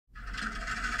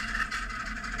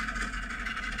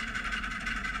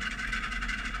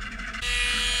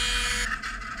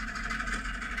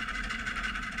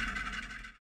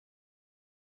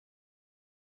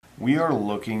We are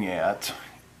looking at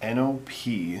NOP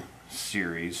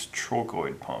series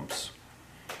Trochoid pumps.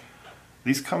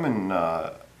 These come in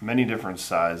many different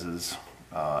sizes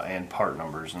and part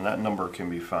numbers, and that number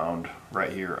can be found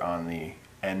right here on the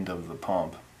end of the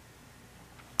pump.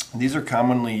 These are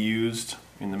commonly used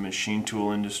in the machine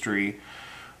tool industry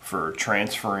for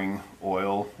transferring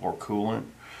oil or coolant,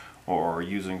 or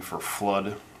using for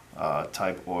flood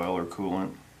type oil or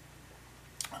coolant.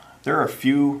 There are a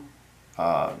few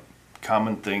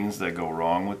common things that go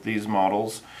wrong with these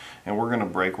models, and we're going to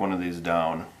break one of these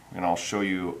down, and I'll show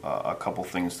you a couple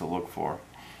things to look for.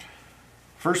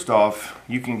 First off,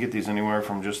 you can get these anywhere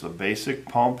from just the basic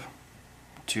pump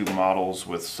to models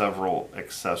with several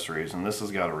accessories, and this has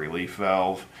got a relief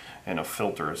valve and a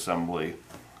filter assembly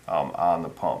on the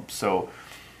pump. So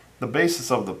the basis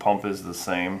of the pump is the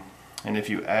same, and if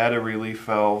you add a relief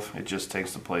valve, it just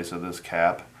takes the place of this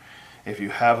cap. If you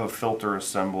have a filter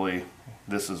assembly,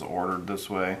 this is ordered this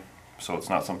way, so it's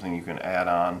not something you can add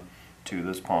on to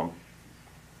this pump.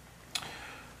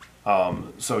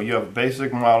 So you have a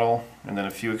basic model and then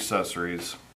a few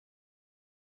accessories.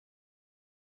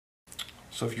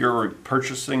 So if you're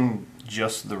purchasing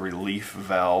just the relief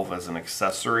valve as an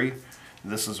accessory,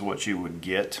 this is what you would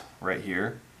get right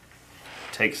here.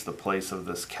 It takes the place of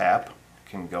this cap,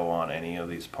 can go on any of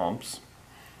these pumps.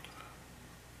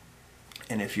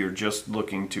 And if you're just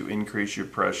looking to increase your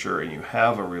pressure and you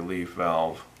have a relief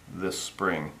valve, this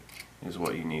spring is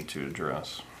what you need to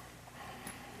address.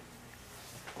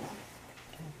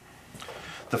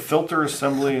 The filter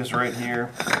assembly is right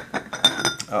here.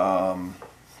 I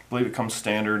believe it comes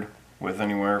standard with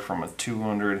anywhere from a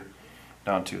 200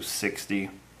 down to 60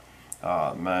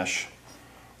 mesh.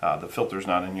 The filter's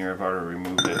not in here, I've already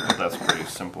removed it, but that's pretty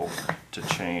simple to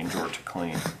change or to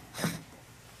clean.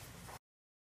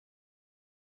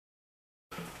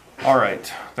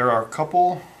 Alright, there are a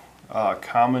couple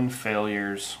common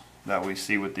failures that we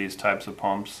see with these types of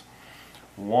pumps.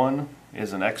 One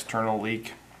is an external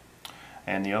leak,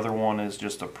 and the other one is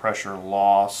just a pressure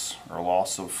loss or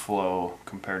loss of flow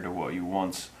compared to what you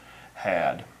once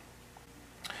had.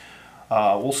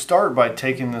 We'll start by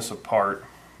taking this apart,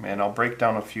 and I'll break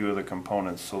down a few of the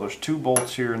components. So there's two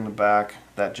bolts here in the back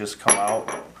that just come out,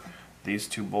 these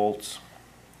two bolts.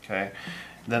 Okay.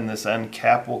 Then this end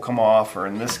cap will come off, or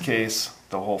in this case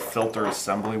the whole filter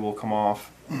assembly will come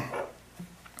off,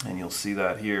 and you'll see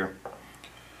that here.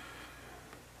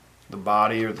 The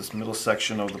body, or this middle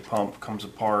section of the pump, comes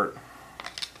apart.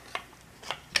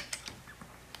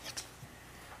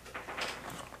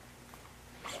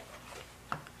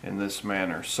 In this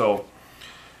manner. So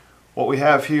what we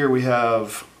have here, we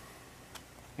have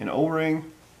an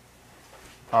O-ring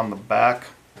on the back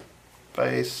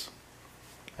face,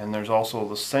 and there's also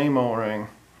the same O-ring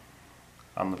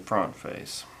on the front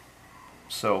face.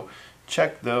 So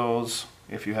check those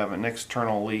if you have an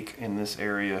external leak in this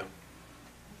area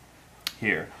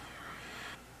here.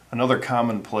 Another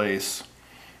common place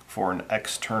for an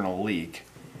external leak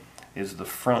is the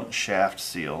front shaft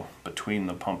seal between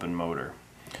the pump and motor.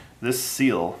 This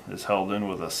seal is held in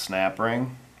with a snap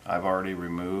ring I've already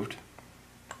removed,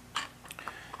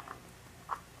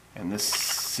 and this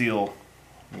seal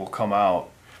will come out.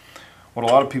 What a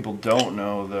lot of people don't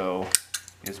know, though,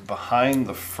 is behind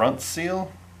the front seal,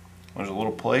 there's a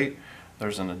little plate,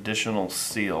 there's an additional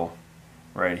seal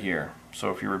right here.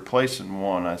 So if you're replacing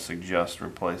one, I suggest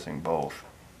replacing both.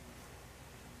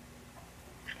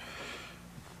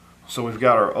 So we've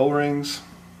got our O-rings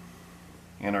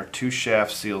and our two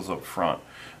shaft seals up front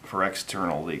for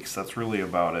external leaks. That's really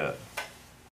about it.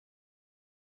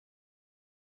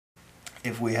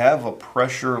 If we have a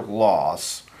pressure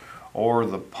loss, or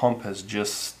the pump has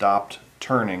just stopped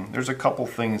turning, there's a couple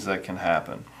things that can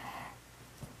happen.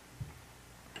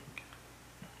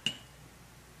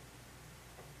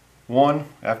 One,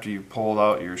 after you pulled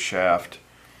out your shaft,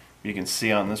 you can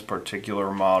see on this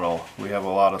particular model we have a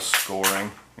lot of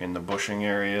scoring in the bushing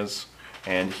areas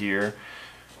and here.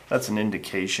 That's an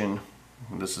indication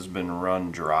this has been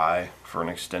run dry for an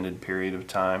extended period of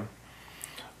time.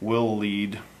 Will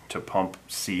lead to pump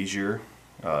seizure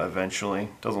eventually.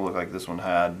 Doesn't look like this one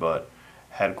had, but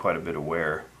had quite a bit of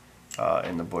wear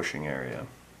in the bushing area.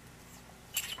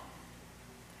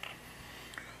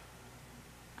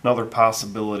 Another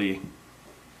possibility,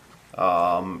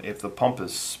 if the pump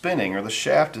is spinning or the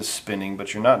shaft is spinning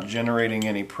but you're not generating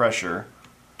any pressure,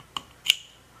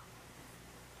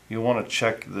 you'll want to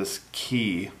check this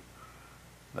key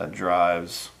that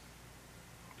drives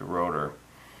the rotor.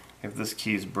 If this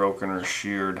key is broken or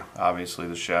sheared, obviously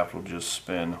the shaft will just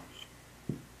spin,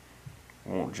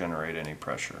 won't generate any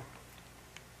pressure.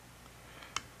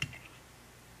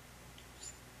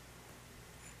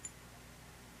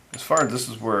 as far as this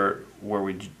is where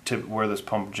this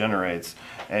pump generates,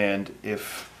 and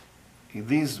if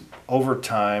these over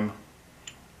time,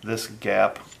 this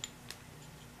gap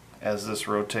as this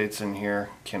rotates in here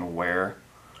can wear,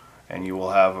 and you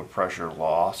will have a pressure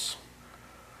loss.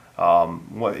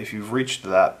 If you've reached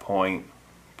that point,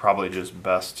 probably just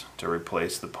best to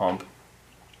replace the pump.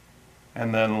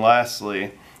 And then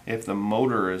lastly, if the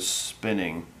motor is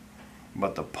spinning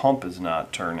but the pump is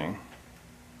not turning,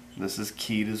 this is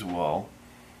keyed as well,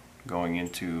 going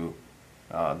into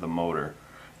the motor.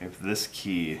 If this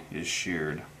key is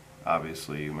sheared,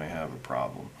 obviously you may have a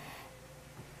problem.